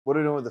What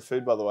are we doing with the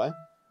food, by the way?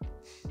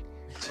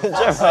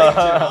 I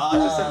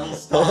said we'll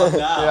start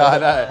now. Yeah, I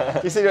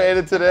know. You said you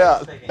edited it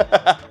out.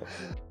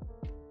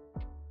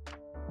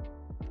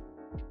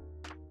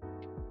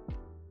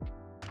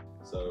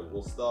 So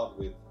we'll start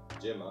with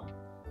Jimmah,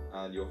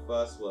 and your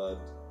first word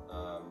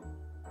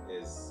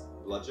is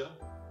bludger.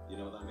 You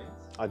know what that means?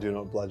 I do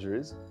know what bludger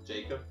is.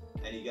 Jacob,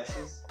 any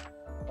guesses?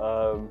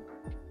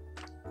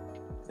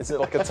 Is it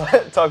like a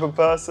type of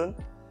person?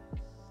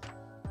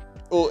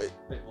 Or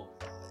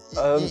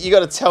you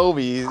got to tell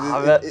me.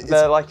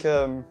 They're like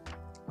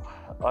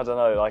I don't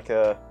know, like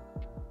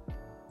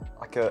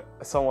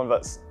someone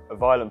that's a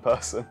violent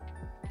person.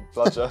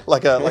 Bludger.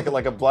 like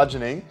a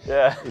bludgeoning.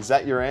 Yeah. Is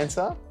that your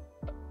answer?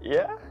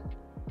 Yeah.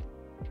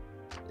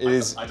 It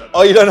is. I don't know.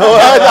 Oh, you don't know?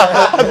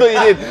 I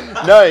thought you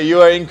did. No,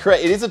 you are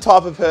incorrect. It is a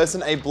type of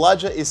person. A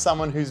bludger is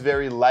someone who's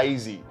very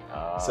lazy.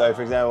 So,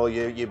 for example,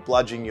 you're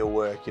bludging your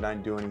work. You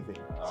don't do anything.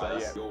 So,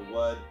 yeah. Your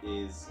word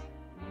is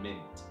mint.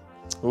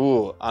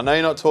 Ooh, I know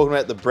you're not talking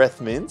about the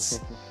breath mints.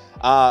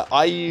 When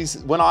I use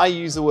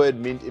the word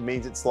mint, it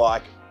means it's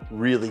like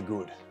really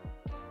good.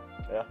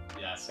 Yeah.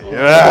 Yes.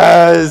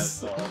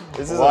 Yes.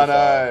 This is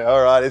 1-0.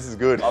 All right, this is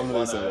good. I'm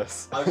losing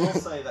this. I will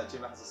say that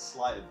Jimmah has a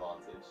slight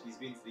advantage. He's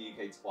been to the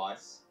UK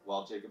twice,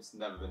 while Jacob's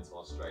never been to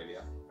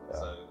Australia. Yeah.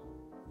 So,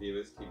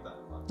 viewers, keep that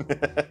in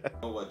mind.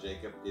 Your word,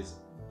 Jacob, is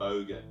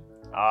bogan.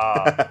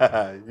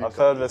 I've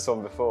heard this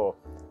one before.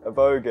 A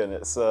bogan,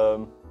 it's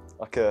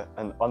like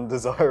an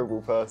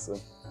undesirable person.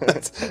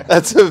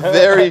 That's a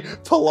very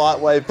polite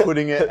way of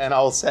putting it, and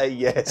I'll say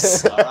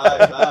yes.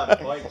 Alright,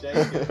 point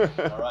Jacob.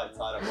 Alright,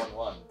 tied at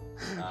 1-1.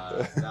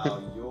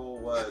 Now, your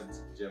word,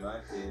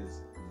 Jimmah,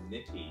 is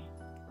nippy.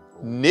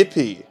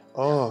 Nippy.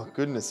 Oh,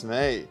 goodness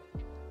me.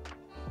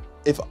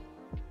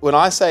 When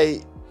I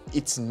say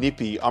it's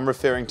nippy, I'm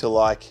referring to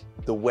like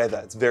the weather.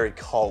 It's very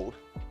cold.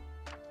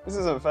 This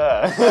isn't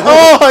fair.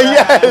 Oh,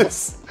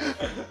 yes! I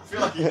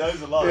feel like he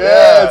knows a lot.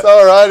 Yeah, it's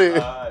alrighty.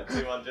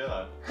 2-1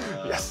 Jimmah.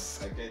 Yes.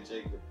 Okay,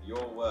 Jacob,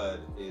 your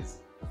word is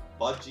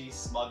budgie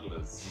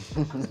smugglers.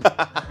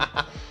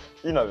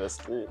 You know this,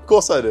 do you? Of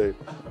course I do.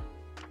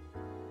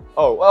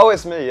 Oh,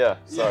 it's me, yeah.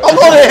 Sorry. I'm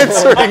not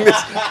answering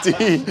this.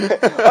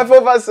 I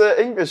thought that's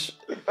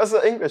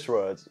an English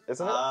word,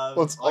 isn't it? I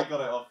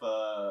got it off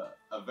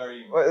a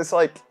very... Well, it's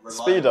like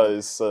reliable.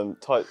 Speedos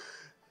type.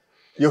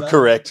 You're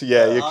correct.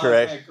 Yeah, you're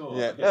correct. Okay, cool.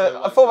 Yeah. Okay,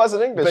 so I thought that's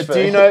an English But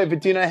thing.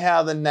 do you know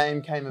how the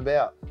name came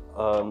about?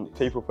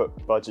 People put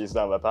budgies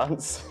down their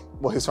pants.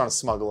 Well, he was trying to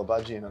smuggle a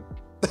budgie in them.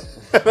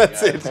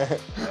 That's it.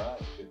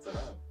 Alright, good to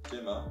know.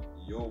 Jimmah,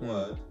 your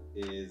word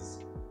is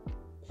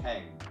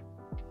peng.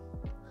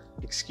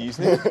 Excuse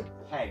me?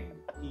 Peng.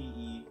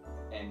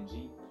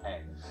 P-E-N-G.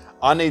 Peng.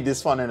 I need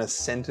this one in a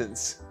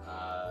sentence.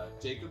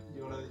 Jacob,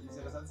 you want to use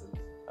it in a sentence?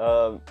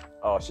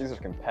 Oh, she's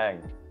looking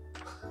peng.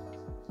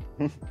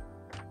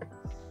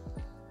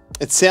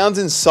 It sounds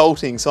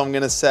insulting, so I'm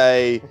going to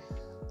say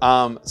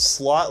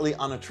slightly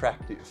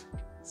unattractive.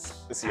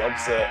 It's the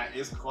opposite.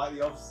 It's quite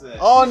the opposite.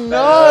 Oh,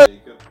 no!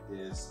 Jacob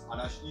is,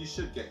 and you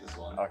should get this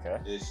one. Okay.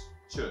 Is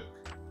chook.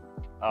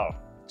 Oh,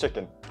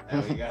 chicken.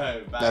 There we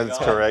go. That's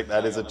correct.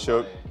 That is a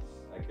chook.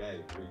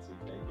 Okay, 3-2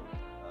 Jacob.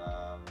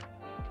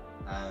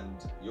 And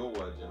your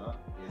word, Jimmah,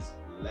 is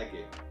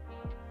legging.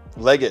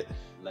 Leg it.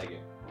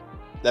 Legging.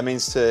 That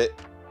means to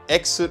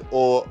exit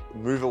or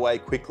move away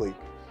quickly.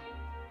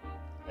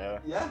 Yeah.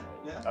 Yeah.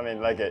 I mean,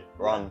 leg it,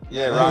 run.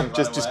 Yeah, run.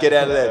 Just get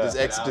out of there. Just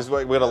exit. Just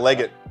we're gonna leg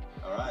it.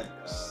 All right.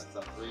 Is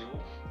that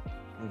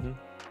 3-all?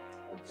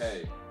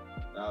 Okay.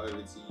 Now over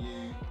to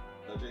you,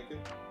 Jacob.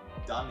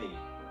 Dunny.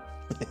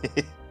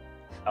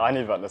 I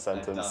need that in a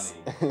sentence.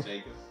 Dunny.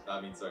 Jacob.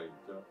 Sorry,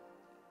 Jimmah.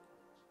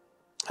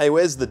 Hey,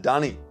 where's the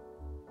dunny?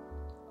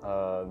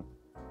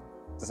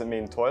 Does it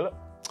mean toilet?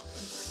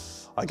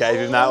 I gave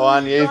him that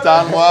one. You've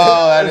done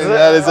well.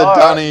 That is a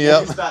dunny.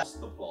 Yep. That's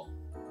the plot.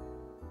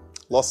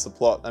 Lost the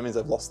plot. That means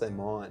they've lost their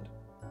mind.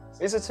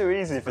 Is it too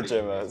easy for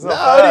Jimmah? It's No, not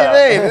what do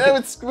fair. you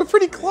mean? No, we're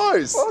pretty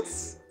close. What?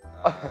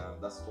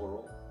 That's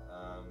 4-all.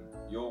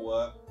 Your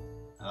word,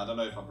 and I don't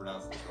know if I'm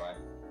pronouncing this right,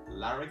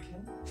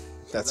 larrikin?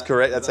 That's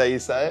correct. That's how you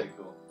say it. Okay,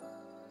 cool.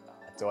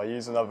 Do I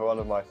use another one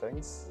of my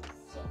things?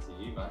 It's up to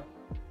you, mate.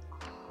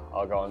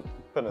 I'll go on.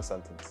 Put in a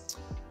sentence.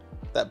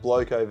 That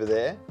bloke over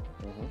there,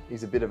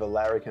 he's a bit of a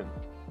larrikin.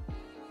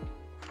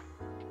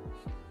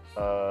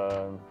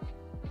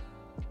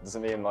 Does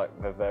it mean like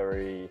they're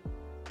very...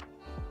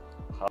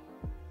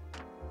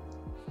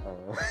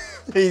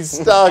 He's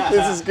stuck.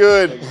 This is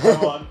good. Okay,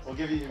 go on. We'll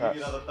give you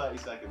another 30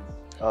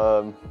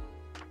 seconds.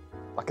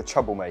 Like a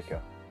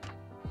troublemaker.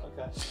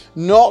 Okay.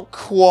 Not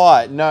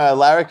quite. No, a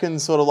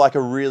larrikin's sort of like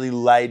a really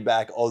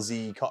laid-back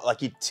Aussie,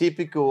 like your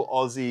typical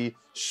Aussie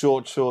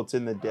short shorts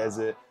in the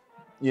desert.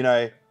 You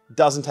know,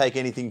 doesn't take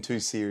anything too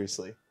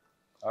seriously.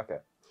 Okay.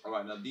 All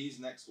right. Now these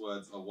next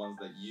words are ones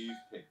that you've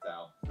picked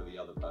out for the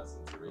other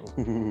person to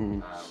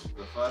read.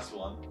 The first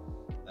one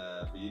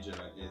for you,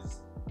 Jimmah,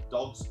 is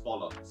dog's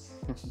bollocks.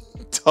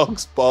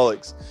 Dog's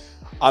bollocks.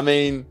 I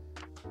mean,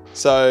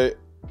 so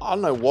I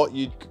don't know what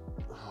you'd...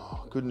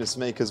 Oh, goodness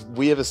me, because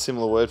we have a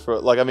similar word for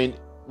it. Like, I mean,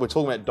 we're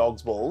talking about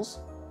dog's balls.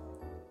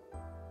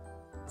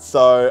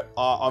 So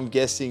I'm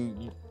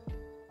guessing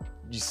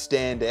you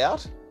stand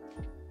out.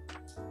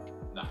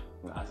 No,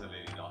 absolutely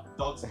not.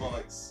 Dog's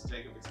bollocks.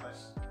 Jacob, explain.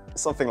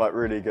 Something like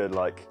really good,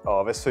 like,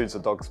 oh, this food's a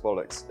dog's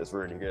bollocks. It's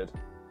really good.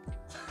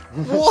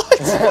 What?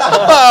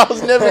 I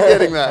was never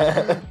getting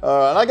that.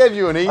 And I gave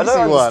you an easy one. I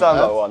don't understand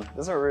that one.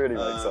 Doesn't really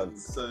make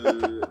sense. So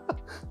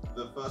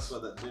the first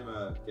word that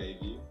Jimmah gave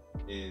you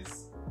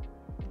is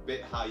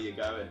bit how you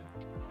going.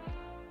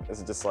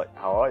 Is it just like,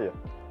 how are you?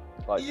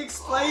 Like, He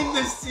explained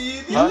this to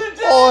you the other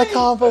day. Oh, I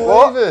can't believe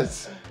What?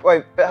 it.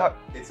 wait, but how?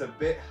 It's a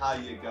bit how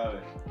you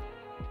going.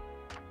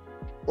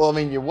 Well, I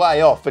mean, you're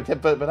way off, but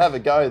have a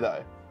go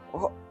though.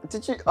 What?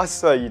 Did you? I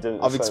swear you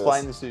didn't. I've say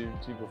explained this to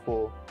you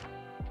before.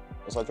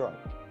 Was I drunk?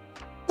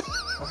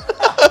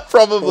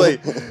 Probably.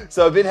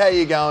 So a bit how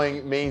you're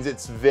going means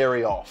it's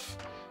very off.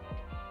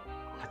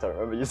 I don't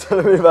remember you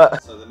telling me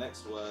that. So the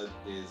next word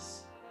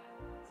is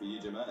for you,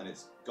 Jimmah, and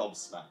it's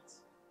gobsmacked.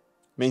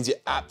 Means you're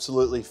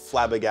absolutely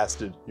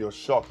flabbergasted. You're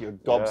shocked. You're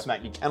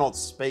gobsmacked. You cannot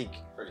speak.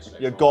 Pretty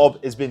Your straightforward.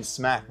 gob has been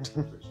smacked.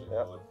 Pretty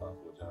straightforward.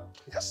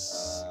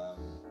 Yes.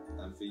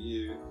 And for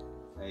you,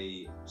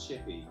 a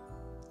chippy.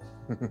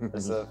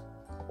 Is it?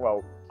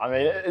 Well, I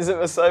mean, is it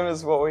the same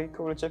as what we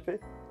call a chippy?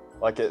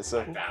 Like it's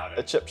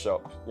a chip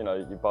shop. You know,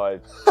 you buy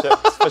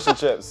chips, fish and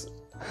chips.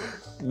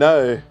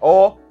 No.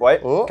 Or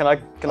wait, Oh. can I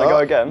go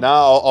again? No,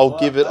 I'll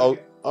give it. All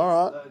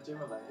right.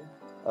 Jimmah,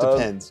 lady.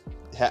 Depends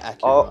how accurate.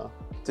 oh. you are.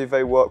 Do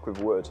they work with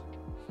wood?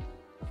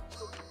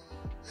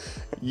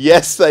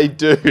 Yes, they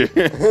do.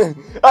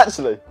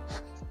 Actually,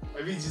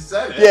 Maybe you just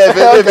said it. Yeah,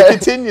 but Okay.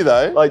 continue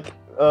though. like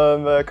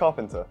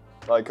carpenter,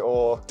 like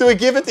or. Do we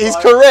give it? He's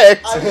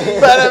correct, I mean-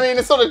 but I mean,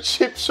 it's not a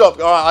chip shop.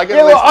 All right, I get.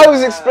 Yeah, well, I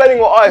was explaining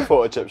what I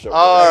thought a chip shop was.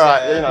 All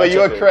right, Yeah, but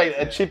you are chippy. correct.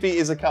 A chippy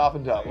is a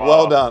carpenter. Okay.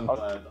 Well done. I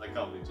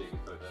can't believe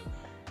Jacob put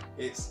that.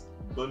 It's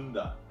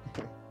bunda.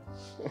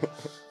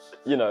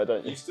 You know,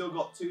 don't you? You've still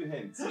got 2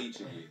 hints, each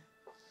of you.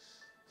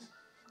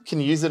 Can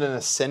you use it in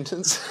a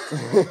sentence?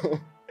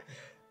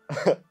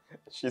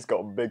 She's got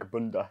a big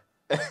bunda.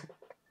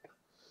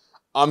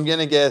 I'm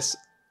gonna guess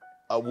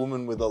a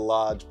woman with a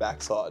large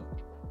backside.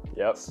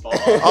 Yep.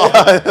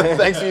 Oh,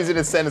 thanks for using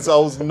a sentence. I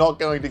was not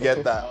going to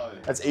get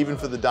that. That's even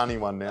for the Dunny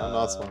one now.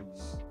 Nice one.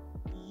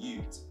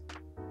 Ute.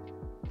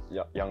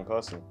 Young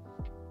person.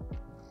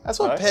 That's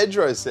what No?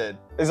 Pedro said.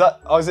 Is that?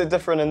 Oh, is it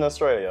different in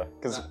Australia?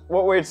 Because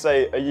what we'd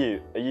say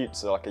a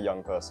ute's like a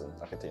young person,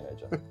 like a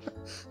teenager.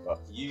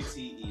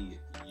 UTE.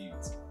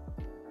 Ute.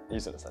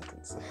 Use it in a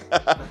sentence.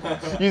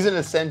 Use it in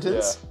a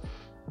sentence.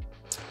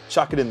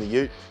 Chuck it in the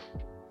ute.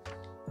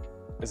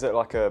 Is it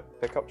like a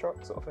pickup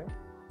truck sort of thing?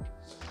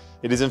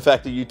 It is in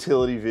fact a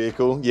utility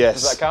vehicle.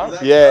 Yes. Does that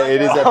count? Yeah, it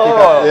is a pickup.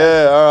 Oh.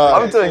 Yeah, all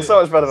right. I'm doing so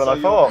much better than I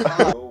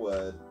thought. Your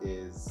word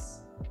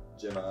is,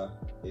 Jimmah,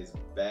 is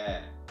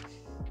bear.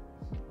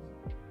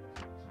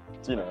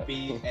 Do you know?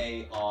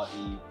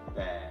 B-A-R-E,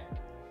 bear.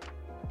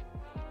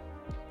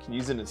 Can you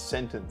use it in a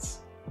sentence.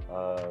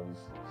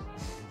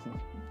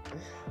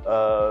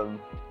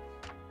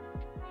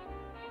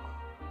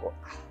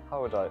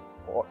 How would I?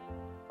 What?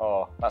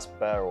 Oh, that's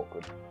bare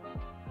awkward.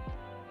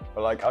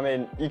 But like, I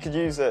mean, you could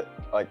use it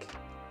like,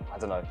 I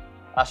don't know.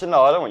 Actually,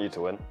 no, I don't want you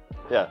to win.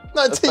 Yeah.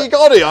 No, you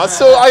got it. I'm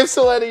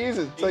still allowed to use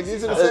it. So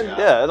use it in a sentence.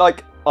 Yeah,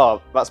 like,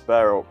 oh, that's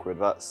bare awkward.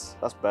 That's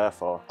bare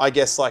far. I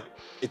guess like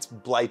it's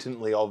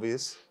blatantly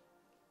obvious.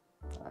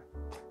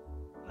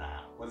 Nah.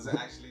 What does it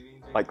actually mean?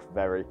 Jacob? Like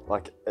very,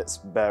 like it's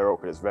bare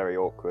awkward. It's very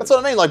awkward. That's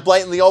what I mean. Like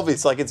blatantly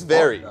obvious. Like it's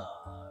very.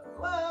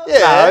 Well, Yeah.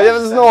 No,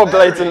 there's no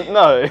blatant.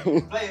 No.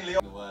 blatantly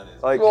the word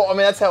is. Like, Well, I mean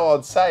that's how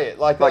I'd say it.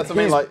 Like like that's what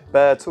I mean. he's Like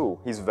bare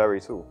tall. He's very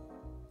tall.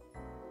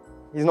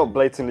 He's not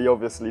blatantly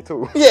obviously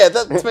tall. yeah,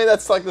 that to me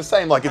that's like the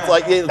same. Like it's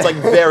like it's like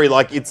very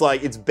like it's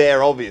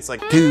bare obvious.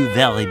 Like 2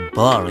 very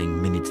boring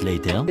minutes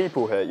later.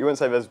 People here. You wouldn't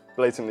say there's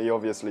blatantly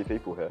obviously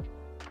people here.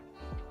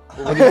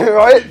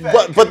 Right?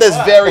 but there's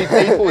very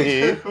people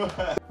here.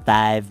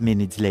 5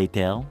 minutes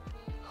later.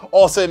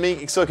 Oh, so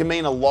it can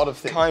mean a lot of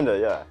things. Kinda,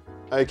 yeah.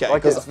 Okay.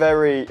 Like 'cause-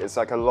 it's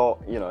like a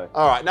lot, you know.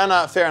 all right. No,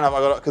 fair enough. I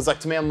got it. Because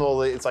like to me,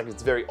 it's like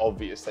it's very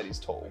obvious that he's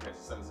tall. Okay,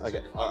 so Okay,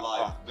 Jacob, alright, live.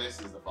 alright.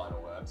 This is the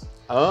final word.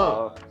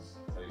 Oh.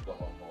 So you've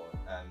got one more.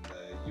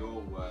 And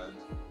your word,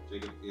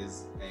 Jacob,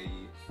 is a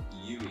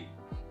Yui.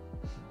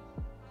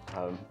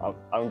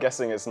 I'm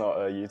guessing it's not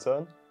a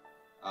U-turn.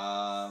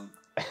 I'll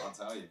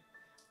tell you.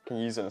 Can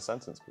you use it in a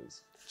sentence,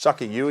 please? Chuck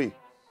a Yui.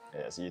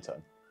 Yeah, it's a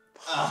U-turn.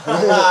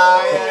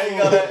 Yeah,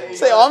 you got it.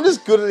 See, I'm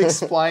just good at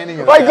explaining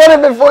it. I got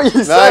it before you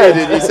No, said you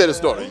didn't. You said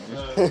it's not.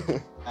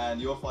 And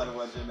your final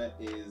word, Jimmah,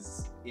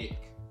 is ick.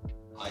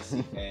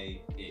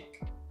 I-C-K,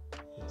 ick.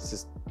 It's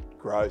just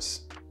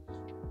gross.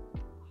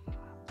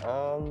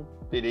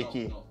 Bit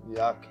icky. No.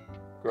 Yuck.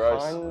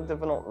 Gross. Kind of,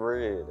 but not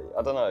really.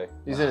 I don't know.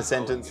 Use it in a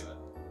sentence.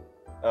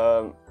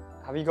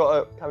 Have you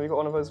got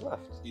one of those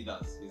left? He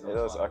does. He's on It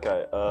does. fire.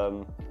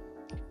 Okay.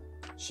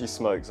 She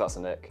smokes. That's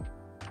an ick.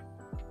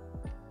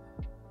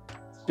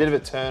 Bit of a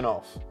turn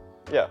off.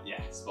 Yeah.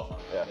 Yeah, spot on.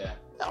 Yeah. Yeah.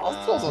 I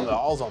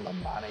was on the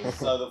money.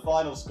 So the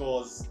final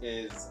scores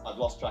is, I've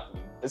lost track of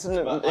them, Isn't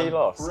it But he I'm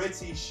lost?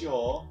 pretty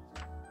sure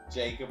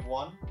Jacob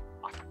won.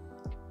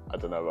 I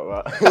don't know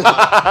about Me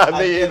At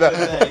the end of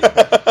the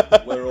either.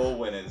 day, we're all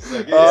winners. So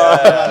give Yeah. us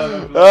a round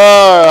of applause.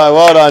 Alright,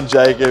 well done,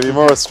 Jacob. You're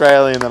more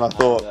Australian than I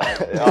thought. that.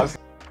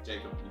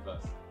 Jacob, you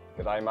first.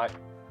 Good day, mate.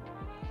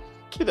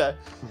 G'day.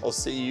 I'll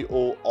see you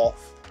all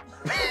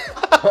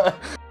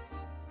off.